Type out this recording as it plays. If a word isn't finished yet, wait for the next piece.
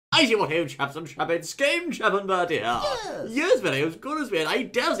I see what old chaps and chappets game chappin' bird here. Yes, very good as well. I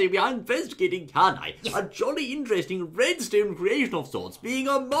dare say we are investigating, can't I? Yes. A jolly interesting redstone creation of sorts, being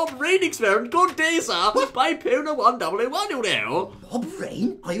a mob rain experiment. Good day, sir. What? By Pona 1001, you know. Mob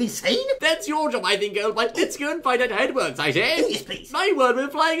rain? Are you insane? That's your job, I think, old boy. Let's go and find out how it works, I say. Oh, yes, please. My word, we're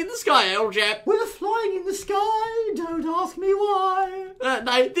flying in the sky, old chap. We're flying in the sky. Don't ask me why.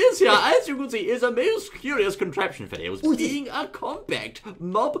 Now, this here, as you can see, is a most curious contraption, fellows, being a compact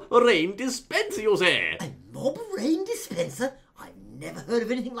mob rain dispenser, you say. A mob rain dispenser? I've never heard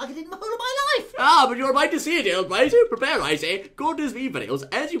of anything like it in the whole of my life. Ah, but you're about to see it, old boy, so prepare, I say. Goodness me, fellows,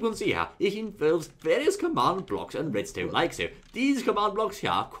 as you can see here, it involves various command blocks and redstone like so. These command blocks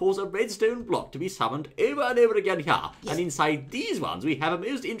here cause a redstone block to be summoned over and over again here. Yes. And inside these ones, we have a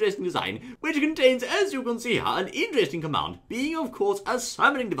most interesting design, which contains, as you can see here, an interesting command, being, of course, a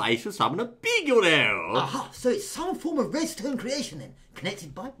summoning device to summon a pig, you know. Aha, so it's some form of redstone creation then,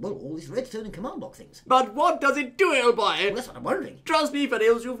 connected by, well, all these redstone and command block things. But what does it do, old boy? Well, that's what I'm wondering. Trust me,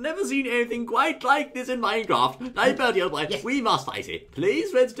 fellows, you've never seen anything quite like this in Minecraft. Now, Bertie, old boy, we must, I say,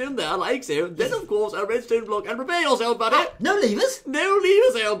 place redstone there like so, then, of course, a redstone block, and prepare yourself, buddy. No levers? No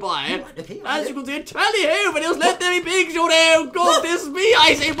levers, old boy. Right, okay, as you can see, tally ho, fellows, let there be pigs, you know. Goodness me,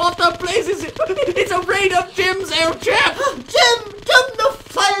 I say, what the place is it? It's a rain of gems, old chap. Jim, the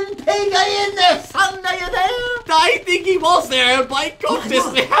flying pig, are you in there, son? Are you there? I think he was there, old boy.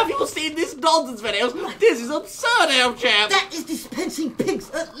 Goodness me, have you seen this nonsense, fellows? This is absurd, old chap. That is dispensing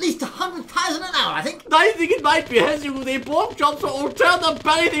pigs at least 100,000 an hour, I think. I think it might be, as you can see, pork chops or turn the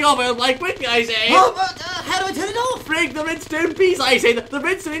bloody thing off, old boy, quickly, I say. Oh, how do I turn it off? Break the redstone piece, I say, the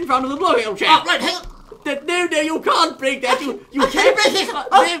redstone in front of the block, old chap. Oh, right, hang on. No, you can't break that. You can break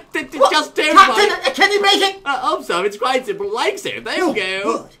it. Just don't. Captain, can you break it? So it's quite simple, like so. There you go.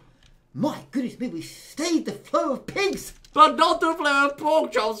 Good. My goodness me, we stayed the flow of pigs. But not the flow of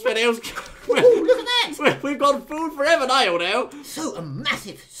pork chops, fellows. Look at that. We've got food forever now, you know. So a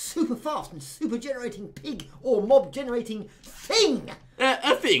massive, super fast and super generating pig or mob generating thing.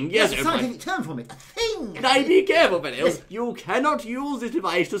 A thing, yes. That's a scientific term for it. A thing. Now be careful, fellows. Yes. You cannot use this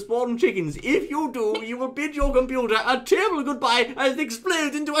device to spawn chickens. If you do, you will bid your computer a terrible goodbye as it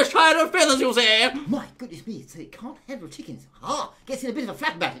explodes into a shower of feathers, you say. My goodness me, so it can't handle chickens. Ah, gets in a bit of a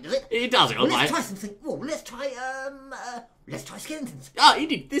flap about it, does it? It does, well, let's try something. Well, let's try skeletons. Ah,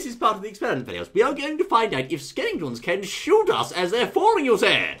 indeed, this is part of the experiment, fellows. We are going to find out if skeletons can shoot us as they're falling, you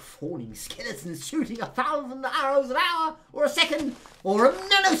say. Falling skeletons shooting 1,000 arrows an hour, or a second, or a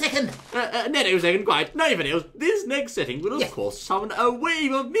nanosecond. A nanosecond, quite. No, fellows, this next setting will, of course, summon a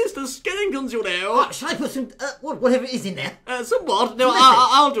wave of Mr. Skeletons, you know. Shall I put some, whatever it is in there? Some what? No,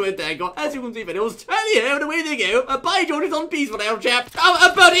 I'll do it there, God. As you can see, fellows, tally ho, and away they go. By George, it's on peaceful, old chap.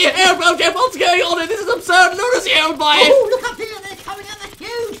 Buddy, old chap, what's going on? This is absurd lunacy, old boy. Oh, look up there, they're coming out the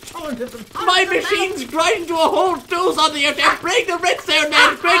huge torrent of them. My machine's grinding to a halt. Do something, old chap. Break the redstone,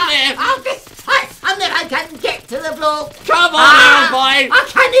 man, quickly. I'll be something I can get to the block. Come on, old boy. I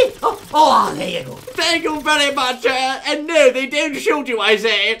can't. Oh, there you go. Thank you very much, and no, they don't shoot you, I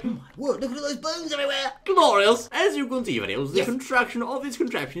say. Oh, my word, look at all those bones everywhere. Glorious. As you can see, fellows, the construction of this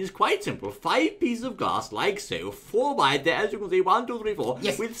contraption is quite simple. 5 pieces of glass, like so, 4 wide there, as you can see, 1, 2, 3, 4,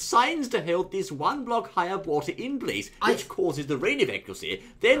 with signs to hold this 1 block high of water in place, which causes the rain effect, you see.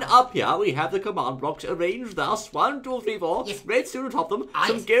 Then up here, we have the command blocks arranged thus, 1, 2, 3, 4, redstone atop them,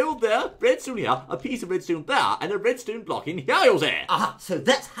 some gold there, redstone here, a piece of redstone there, and a redstone block in here, you see. Aha, so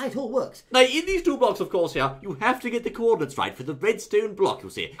that's how it all works. Now, in these 2 blocks, of course, here, you have to get the coordinates right for the redstone block, you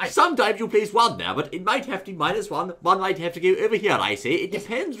see. Sometimes you place 1 there, but it might have to be -1. 1 might have to go over here, I say. It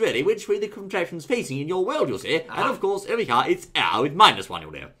depends, really, which way the contraption's facing in your world, you see. And, of course, over here, it's R with -1,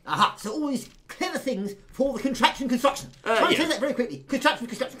 you know. Aha, so all these clever things for the contraption construction. Try and say that very quickly. Contraption.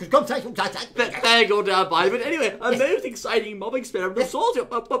 There you go, down by. But anyway, a most exciting mob experiment of sorts.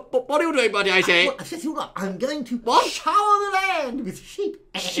 What are you doing, buddy, I say? I've set it all up. I'm going to shower the land with sheep.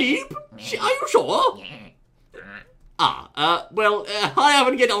 Sheep? Are you sure? Well, hurry up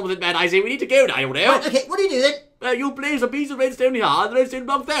and get on with it, man, I say. We need to go now, you know. Right, okay, what do you do then? You place a piece of redstone here and the redstone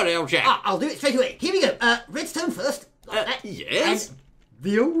block there, old chap. I'll do it straight away. Here we go. Redstone first. Like that. Yes. And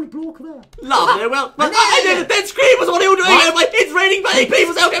the old block there. Lovely, well, that screamers, what are you doing? It's raining, buddy, please,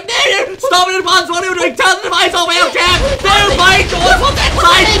 no, stop it at once, what are you doing? Turn the device off, old chap. No, my God, what's that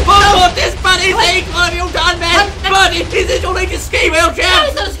sign? Oh, this buddy thing, what have you done, man? Buddy, is this your latest scheme, old chap? No,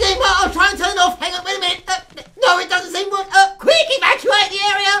 it's not a scheme, I'll try and turn it off. Hang on, wait a minute. No, it doesn't seem to work. Quick, evacuate the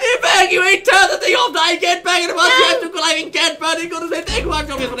area. Evacuate, turn the thing off, now, get back in the bus, you have to colliding cat, buddy, gotta say, thank you much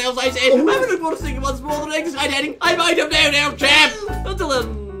on this one else, I say. I'm gonna go to think once more, the next guy heading, I might have known, old chap. Until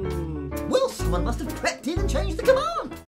then. Well, someone must have